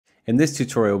In this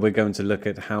tutorial, we're going to look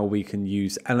at how we can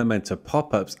use Elementor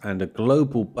pop-ups and a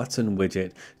global button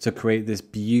widget to create this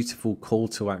beautiful call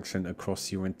to action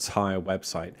across your entire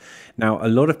website. Now, a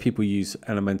lot of people use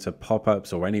Elementor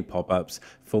pop-ups or any pop-ups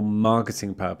for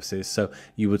marketing purposes. So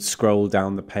you would scroll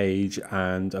down the page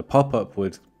and a pop-up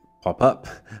would pop up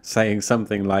saying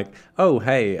something like, oh,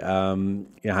 hey,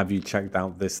 have you checked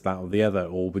out this, that, or the other?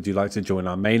 Or would you like to join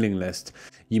our mailing list?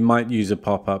 You might use a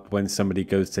pop-up when somebody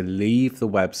goes to leave the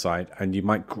website, and you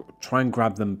might try and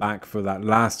grab them back for that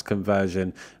last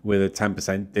conversion with a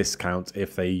 10% discount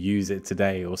if they use it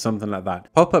today or something like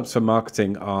that. Pop-ups for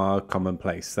marketing are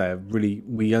commonplace.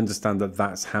 We understand that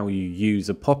that's how you use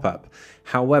a pop-up.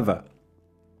 However,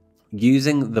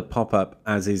 using the pop-up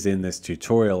as is in this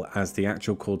tutorial as the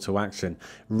actual call to action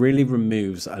really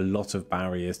removes a lot of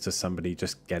barriers to somebody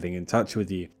just getting in touch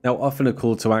with you. Now, often a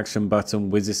call to action button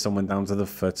whizzes someone down to the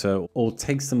footer or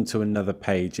takes them to another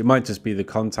page. It might just be the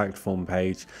contact form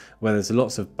page where there's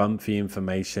lots of bumpy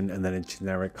information and then a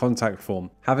generic contact form.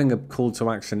 Having a call to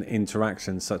action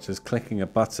interaction such as clicking a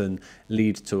button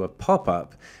lead to a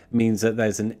pop-up means that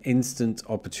there's an instant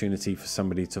opportunity for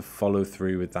somebody to follow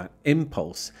through with that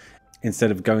impulse,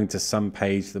 instead of going to some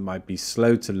page that might be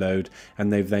slow to load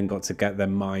and they've then got to get their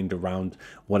mind around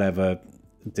whatever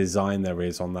design there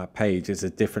is on that page. It's a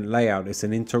different layout, it's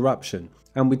an interruption.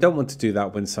 And we don't want to do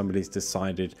that when somebody's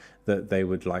decided that they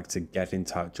would like to get in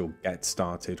touch or get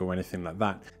started or anything like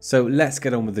that. So let's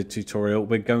get on with the tutorial.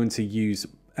 We're going to use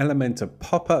Elementor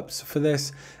pop-ups for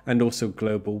this and also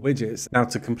global widgets. Now,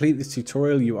 to complete this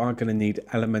tutorial, you are going to need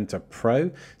Elementor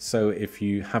Pro. So if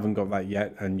you haven't got that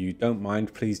yet and you don't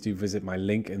mind, please do visit my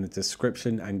link in the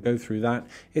description and go through that.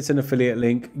 It's an affiliate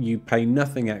link. You pay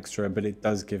nothing extra, but it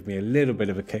does give me a little bit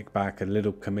of a kickback, a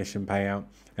little commission payout,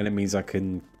 and it means I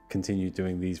can continue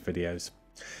doing these videos.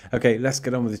 Okay, let's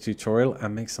get on with the tutorial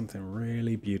and make something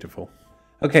really beautiful.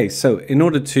 Okay, so in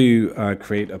order to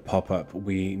create a pop-up,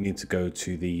 we need to go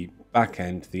to the back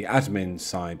end, the admin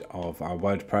side of our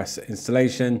WordPress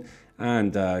installation,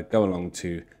 and go along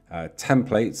to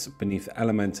templates beneath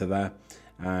Elementor there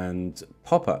and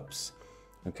pop-ups.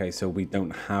 Okay, so we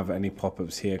don't have any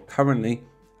pop-ups here currently,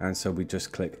 and so we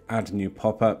just click add new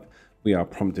pop-up. We are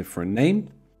prompted for a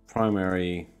name,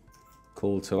 primary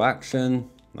call to action,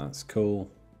 that's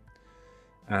cool,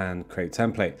 and create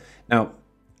template. Now,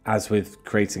 as with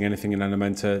creating anything in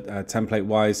Elementor template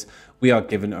wise, we are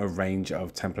given a range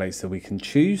of templates that we can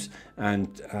choose,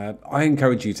 and I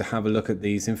encourage you to have a look at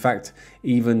these. In fact,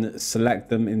 even select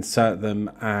them, insert them,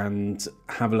 and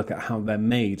have a look at how they're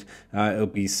made. It'll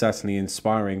be certainly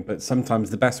inspiring, but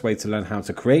sometimes the best way to learn how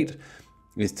to create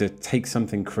is to take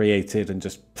something created and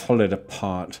just pull it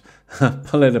apart,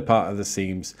 pull it apart at the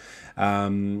seams.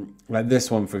 Like this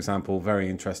one, for example, very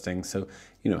interesting. So,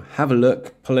 have a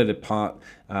look, pull it apart.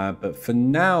 But for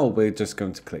now, we're just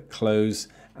going to click close,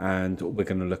 and we're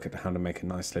going to look at how to make a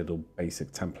nice little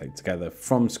basic template together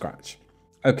from scratch.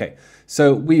 Okay,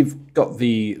 so we've got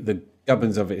the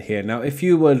gubbins of it here. Now, if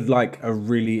you would like a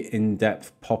really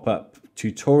in-depth pop-up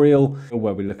tutorial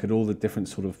where we look at all the different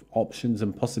sort of options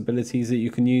and possibilities that you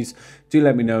can use, do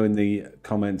let me know in the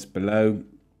comments below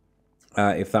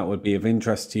if that would be of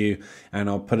interest to you, and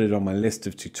I'll put it on my list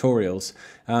of tutorials.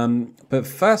 But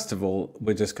first of all,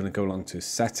 we're just going to go along to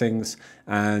settings,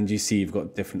 and you see you've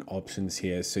got different options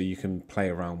here, so you can play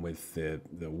around with the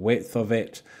width of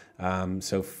it.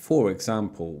 So for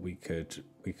example, we could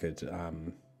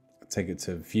take it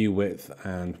to view width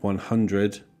and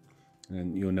 100,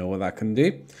 and you'll know what that can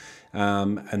do.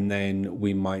 And then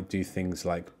we might do things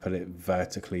like put it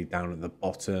vertically down at the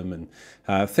bottom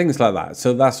and things like that.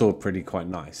 So that's all quite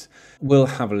nice. We'll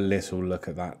have a little look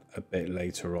at that a bit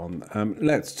later on.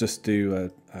 Let's just do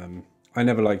I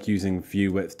never like using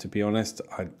view width, to be honest.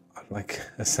 I like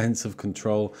a sense of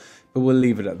control, but we'll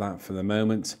leave it at that for the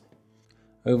moment.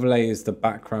 Overlay is the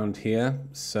background here,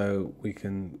 so we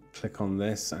can click on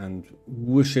this and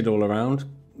whoosh it all around,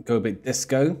 go a bit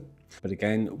disco. But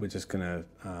again, we're just going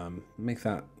to make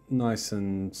that nice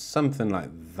and something like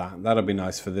that. That'll be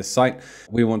nice for this site.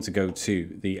 We want to go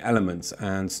to the elements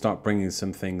and start bringing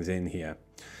some things in here.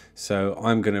 So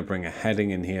I'm going to bring a heading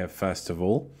in here first of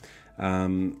all.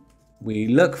 We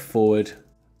look forward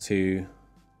to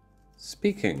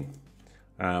speaking,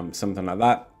 something like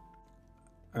that.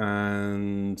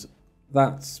 And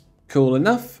that's cool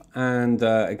enough. And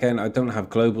again, I don't have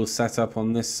global set up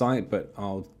on this site, but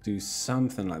I'll do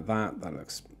something like that. That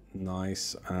looks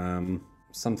nice.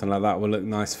 Something like that will look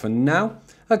nice for now.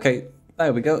 Okay,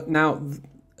 there we go. Now,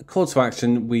 call to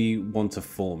action, we want a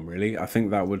form, really. I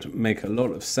think that would make a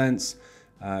lot of sense.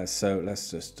 So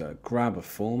let's just grab a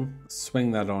form,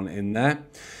 swing that on in there.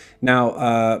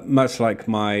 Now, much like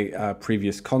my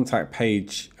previous contact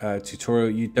page tutorial,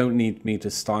 you don't need me to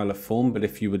style a form, but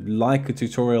if you would like a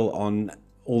tutorial on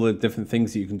all the different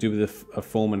things that you can do with a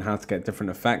form and how to get different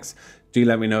effects, do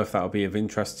let me know if that will be of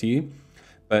interest to you.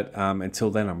 But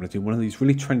until then, I'm going to do one of these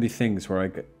really trendy things where I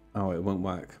get, oh, it won't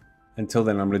work. Until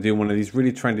then, I'm going to do one of these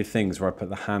really trendy things where I put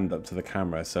the hand up to the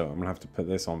camera. So I'm going to have to put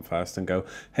this on first and go,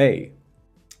 hey.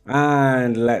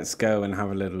 And let's go and have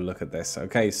a little look at this.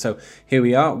 Okay, so here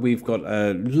we are. We've got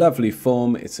a lovely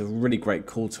form. It's a really great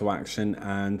call to action.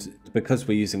 And because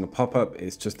we're using a pop-up,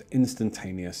 it's just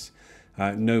instantaneous.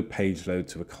 No page load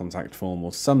to a contact form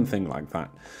or something like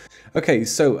that. Okay,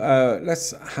 so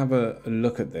let's have a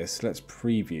look at this. Let's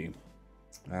preview.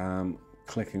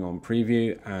 Clicking on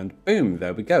preview and boom,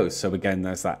 there we go. So again,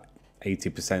 there's that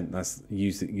 80%. That's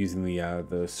using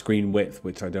the screen width,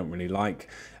 which I don't really like.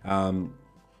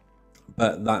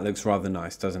 But that looks rather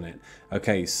nice, doesn't it?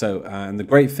 Okay, so and the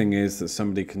great thing is that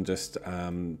somebody can just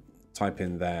type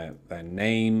in their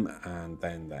name and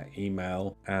then their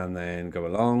email and then go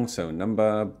along. So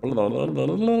number, blah, blah, blah,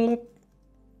 blah, blah,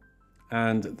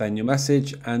 and then your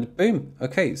message and boom.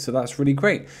 Okay, so that's really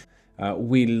great.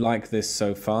 We like this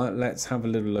so far. Let's have a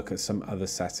little look at some other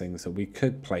settings that we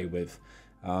could play with.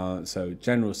 So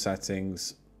general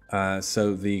settings.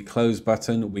 So the close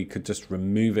button, we could just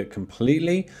remove it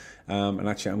completely. And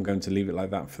actually, I'm going to leave it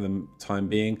like that for the time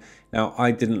being. Now,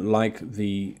 I didn't like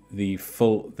the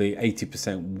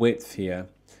 80% width here.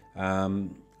 I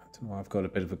don't know, I've got a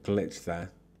bit of a glitch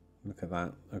there. Look at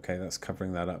that. Okay, that's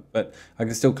covering that up, but I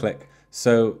can still click.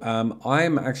 So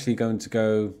I'm actually going to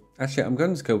go, I'm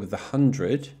going to go with the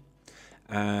 100.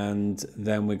 And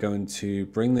then we're going to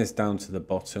bring this down to the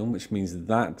bottom, which means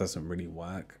that doesn't really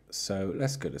work. So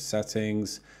let's go to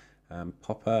settings,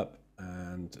 pop up,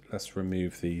 and let's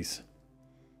remove these.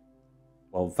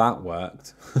 Well, that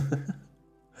worked.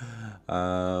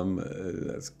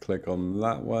 Let's click on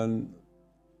that one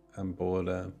and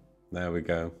border. There we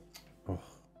go. Oh,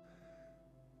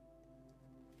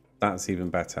 that's even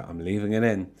better. I'm leaving it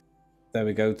in. There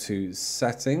we go to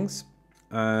settings.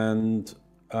 And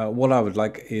what I would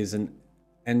like is an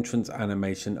entrance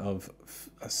animation of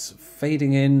us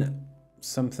fading in,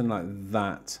 something like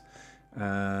that.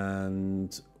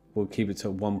 And we'll keep it to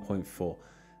 1.4.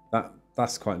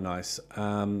 That's quite nice.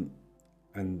 And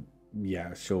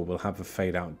yeah, sure, we'll have a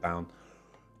fade out down.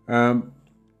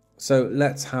 So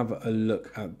let's have a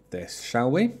look at this,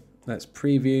 shall we? Let's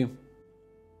preview.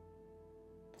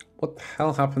 What the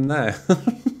hell happened there?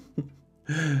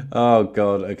 Oh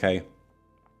God, okay.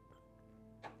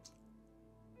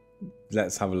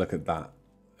 Let's have a look at that.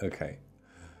 Okay.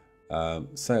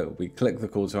 So we click the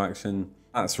call to action.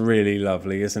 That's really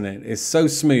lovely, isn't it? It's so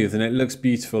smooth and it looks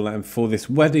beautiful. And for this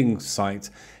wedding site,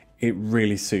 it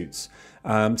really suits.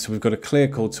 So we've got a clear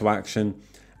call to action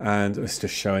and it's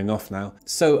just showing off now.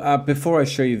 So before I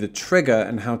show you the trigger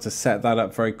and how to set that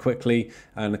up very quickly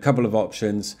and a couple of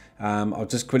options, I'll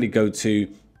just quickly go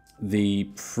to the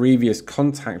previous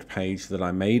contact page that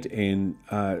I made in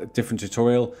a different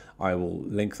tutorial. I will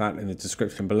link that in the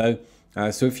description below.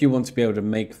 So if you want to be able to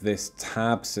make this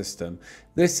tab system,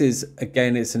 this is,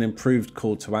 again, it's an improved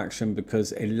call to action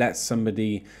because it lets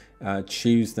somebody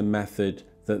choose the method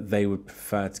that they would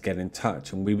prefer to get in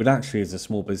touch. And we would actually, as a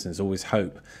small business, always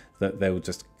hope that they will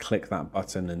just click that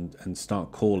button and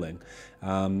start calling.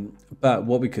 But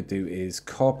what we could do is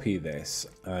copy this,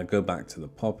 go back to the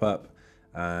pop-up,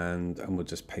 and we'll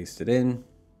just paste it in.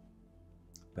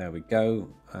 There we go.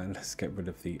 And let's get rid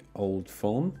of the old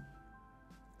form.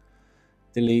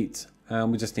 Delete. And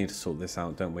we just need to sort this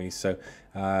out, don't we? So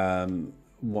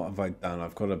what have I done?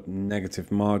 I've got a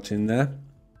negative margin there.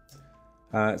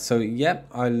 So yeah,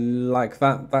 I like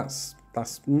that. That's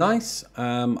nice.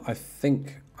 I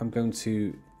think I'm going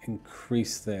to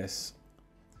increase this.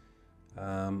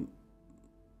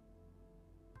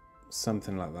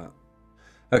 Something like that.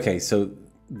 Okay, so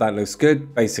that looks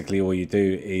good. Basically, all you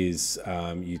do is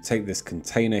you take this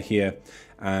container here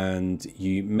and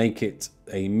you make it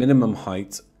a minimum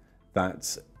height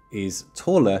that is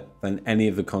taller than any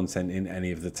of the content in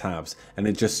any of the tabs. And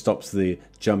it just stops the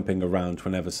jumping around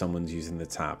whenever someone's using the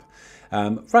tab.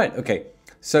 Right, okay.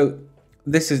 So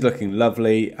this is looking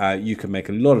lovely. You can make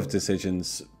a lot of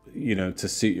decisions, you know, to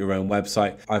suit your own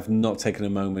website. I've not taken a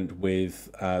moment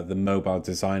with the mobile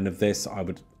design of this.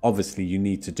 Obviously you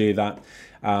need to do that.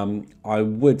 I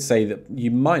would say that you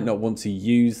might not want to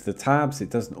use the tabs. It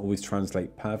doesn't always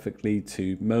translate perfectly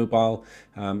to mobile,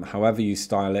 however you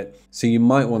style it. So you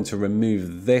might want to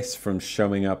remove this from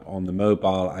showing up on the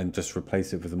mobile and just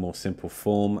replace it with a more simple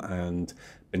form and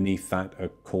beneath that a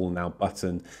call now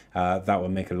button. That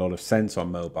would make a lot of sense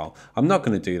on mobile. I'm not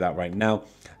going to do that right now.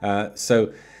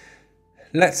 So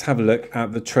let's have a look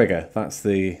at the trigger. That's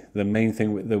the main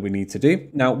thing that we need to do.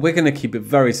 Now, we're going to keep it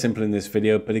very simple in this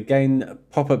video, but again,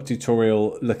 pop-up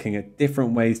tutorial looking at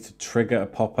different ways to trigger a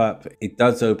pop-up. It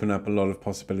does open up a lot of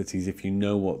possibilities if you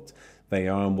know what they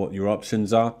are and what your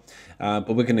options are, but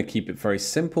we're going to keep it very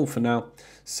simple for now.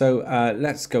 So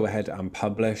let's go ahead and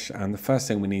publish, and the first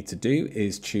thing we need to do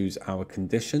is choose our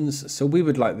conditions. So we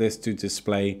would like this to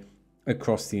display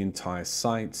across the entire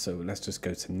site, so let's just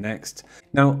go to next.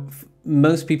 Now,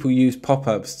 most people use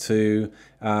pop-ups to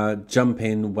jump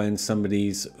in when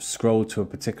somebody's scrolled to a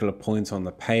particular point on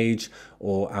the page,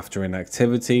 or after an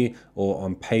activity, or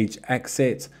on page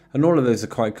exit, and all of those are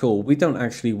quite cool. We don't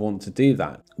actually want to do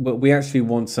that, but we actually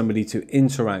want somebody to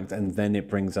interact, and then it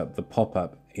brings up the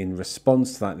pop-up in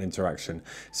response to that interaction.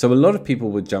 So a lot of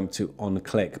people would jump to on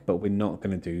click, but we're not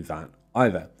going to do that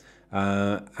either.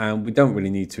 And we don't really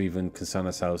need to even concern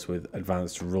ourselves with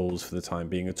advanced rules for the time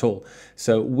being at all.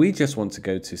 So we just want to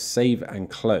go to save and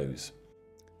close.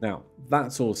 Now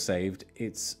that's all saved.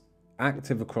 It's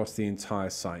active across the entire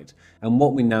site. And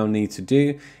what we now need to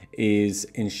do is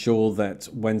ensure that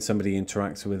when somebody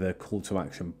interacts with a call to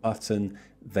action button,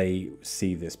 they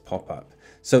see this pop up.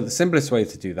 So the simplest way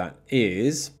to do that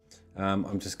is,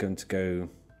 I'm just going to go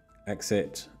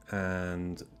exit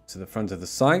and to the front of the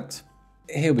site.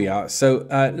 Here we are. So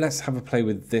let's have a play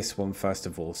with this one first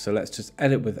of all. So let's just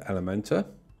edit with Elementor.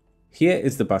 Here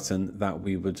is the button that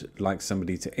we would like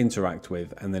somebody to interact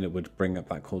with, and then it would bring up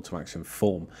that call to action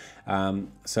form.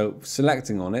 So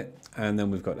selecting on it, and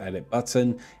then we've got edit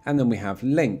button, and then we have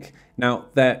link. Now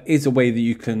there is a way that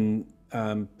you can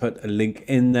put a link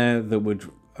in there that would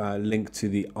link to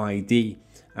the ID,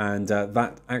 and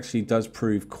that actually does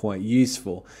prove quite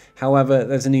useful. However,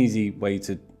 there's an easy way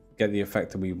to get the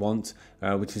effect that we want,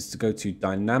 which is to go to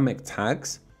dynamic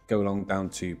tags, go along down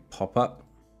to pop-up,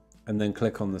 and then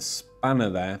click on the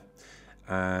spanner there,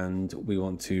 and we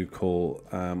want to call,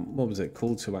 what was it,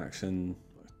 call to action,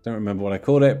 don't remember what I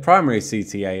called it, primary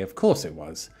CTA, of course it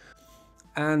was.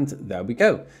 And there we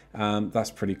go. That's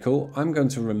pretty cool. I'm going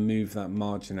to remove that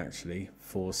margin actually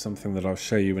for something that I'll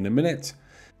show you in a minute.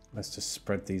 Let's just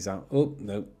spread these out. Oh,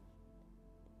 no.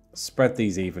 Spread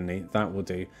these evenly, that will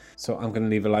do. So I'm going to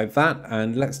leave it like that,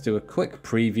 and let's do a quick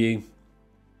preview.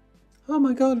 Oh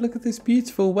my god, look at this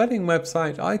beautiful wedding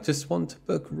website. I just want to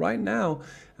book right now.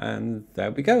 And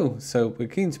there we go. So we're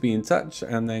keen to be in touch,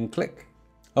 and then click.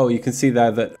 Oh, you can see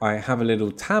there that I have a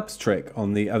little tabs trick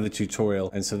on the other tutorial,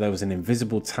 and so there was an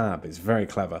invisible tab. It's very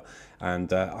clever,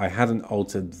 and I hadn't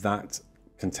altered that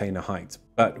container height,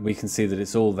 but we can see that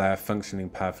it's all there functioning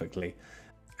perfectly.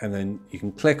 And then you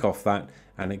can click off that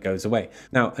and it goes away.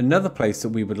 Now, another place that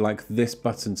we would like this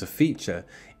button to feature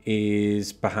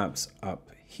is perhaps up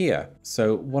here.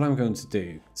 So what I'm going to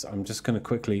do is I'm just going to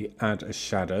quickly add a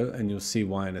shadow, and you'll see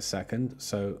why in a second.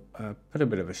 So put a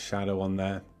bit of a shadow on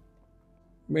there.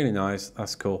 Really nice,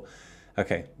 that's cool.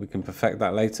 Okay, we can perfect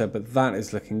that later, but that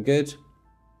is looking good.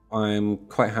 I'm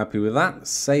quite happy with that.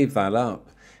 Save that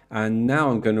up. And now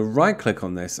I'm going to right click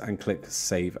on this and click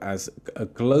save as a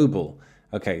global.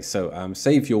 Okay, so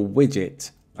save your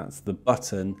widget, that's the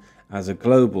button, as a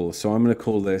global. So I'm going to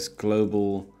call this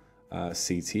global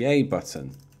CTA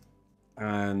button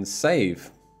and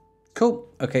save. Cool.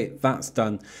 Okay, that's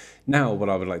done. Now what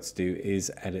I would like to do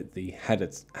is edit the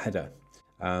header.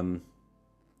 Oh,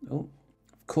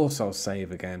 of course I'll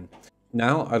save again.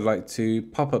 Now I'd like to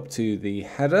pop up to the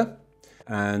header,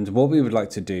 and what we would like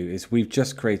to do is we've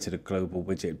just created a global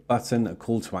widget button, a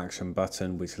call to action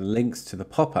button, which links to the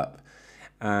pop-up.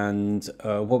 And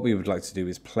what we would like to do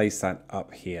is place that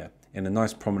up here in a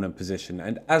nice prominent position.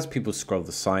 And as people scroll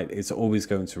the site, it's always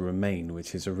going to remain,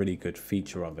 which is a really good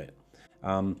feature of it.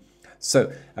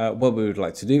 So what we would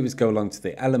like to do is go along to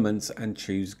the elements and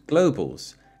choose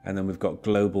globals. And then we've got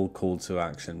global call to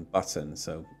action button.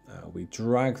 So we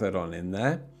drag that on in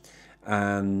there,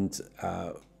 and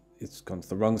it's gone to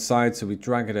the wrong side. So we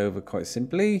drag it over quite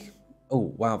simply.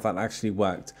 Oh, wow, that actually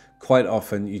worked. Quite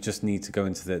often you just need to go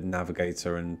into the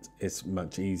navigator and it's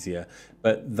much easier,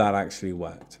 but that actually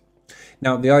worked.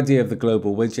 Now, the idea of the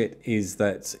global widget is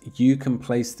that you can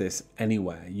place this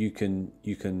anywhere. You can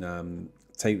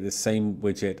take the same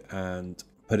widget and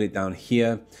put it down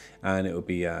here, and it will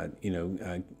be,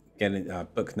 get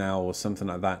it, book now or something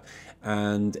like that.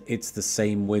 And it's the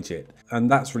same widget. And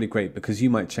that's really great because you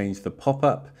might change the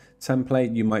pop-up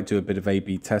template. You might do a bit of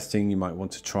A/B testing. You might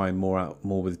want to try more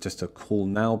with just a call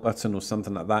now button or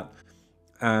something like that.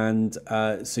 And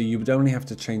so you would only have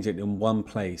to change it in one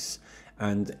place.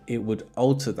 and it would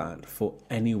alter that for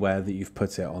anywhere that you've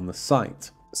put it on the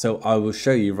site. So I will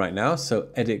show you right now. So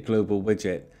edit global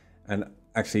widget, and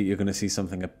actually you're going to see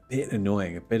something a bit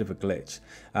annoying, a bit of a glitch.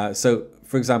 So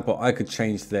for example, I could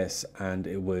change this and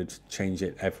it would change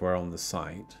it everywhere on the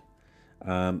site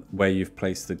where you've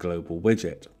placed the global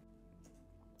widget.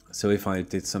 So if I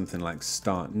did something like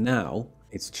start now,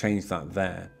 it's changed that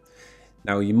there.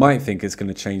 Now you might think it's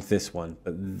going to change this one,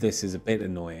 but this is a bit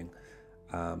annoying.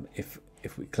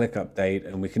 If we click update,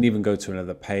 and we can even go to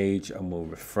another page and we'll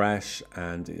refresh,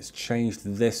 and it's changed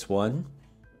this one,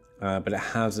 but it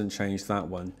hasn't changed that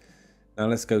one. Now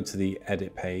let's go to the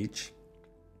edit page.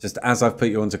 Just as I've put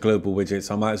you onto global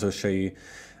widgets, I might as well show you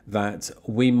that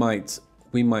we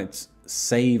might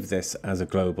save this as a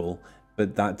global,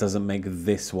 but that doesn't make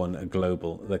this one a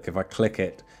global. Like if I click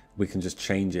it, we can just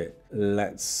change it.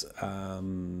 Let's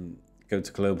go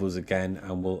to globals again,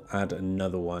 and we'll add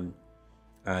another one.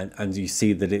 And you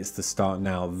see that it's the start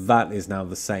now. That is now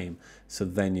the same. So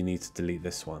then you need to delete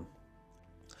this one.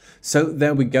 So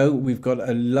there we go. We've got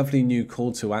a lovely new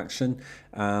call to action.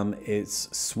 It's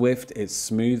swift, it's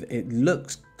smooth, it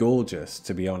looks gorgeous,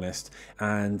 to be honest.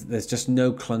 And there's just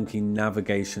no clunky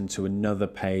navigation to another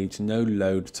page, no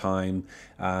load time,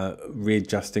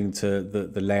 readjusting to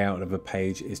the layout of a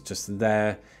page is just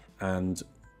there. And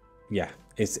yeah,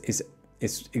 it's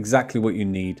exactly what you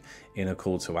need in a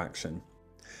call to action.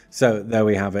 So there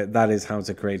we have it. That is how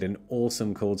to create an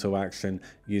awesome call to action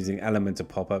using Elementor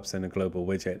pop-ups in a global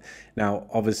widget. Now,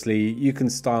 obviously, you can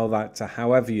style that to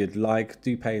however you'd like.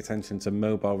 Do pay attention to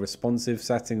mobile responsive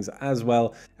settings as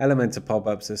well. Elementor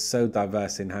pop-ups are so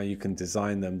diverse in how you can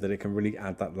design them that it can really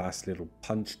add that last little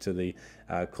punch to the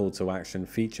call to action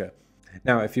feature.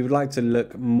 Now, if you would like to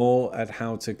look more at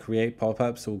how to create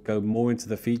pop-ups or go more into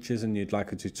the features and you'd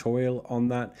like a tutorial on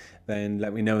that, then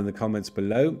let me know in the comments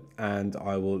below and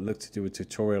I will look to do a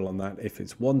tutorial on that if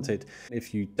it's wanted.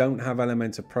 If you don't have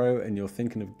Elementor Pro and you're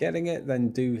thinking of getting it, then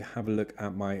do have a look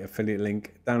at my affiliate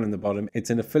link down in the bottom.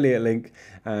 It's an affiliate link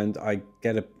and I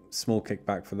get a small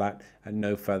kickback for that at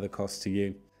no further cost to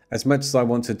you. As much as I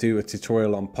want to do a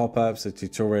tutorial on pop-ups, a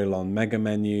tutorial on mega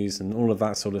menus and all of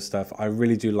that sort of stuff, I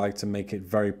really do like to make it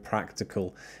very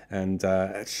practical and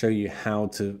show you how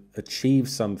to achieve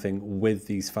something with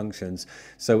these functions.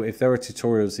 So if there are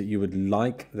tutorials that you would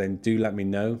like, then do let me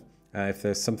know. If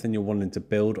there's something you're wanting to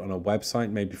build on a website,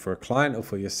 maybe for a client or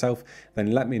for yourself,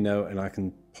 then let me know and I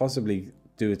can possibly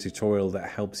do a tutorial that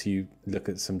helps you look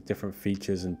at some different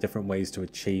features and different ways to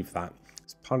achieve that.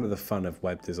 It's part of the fun of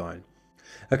web design.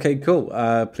 Okay, cool.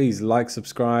 Please like,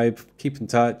 subscribe, keep in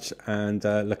touch, and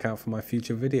look out for my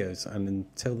future videos. And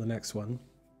until the next one,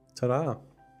 ta-da!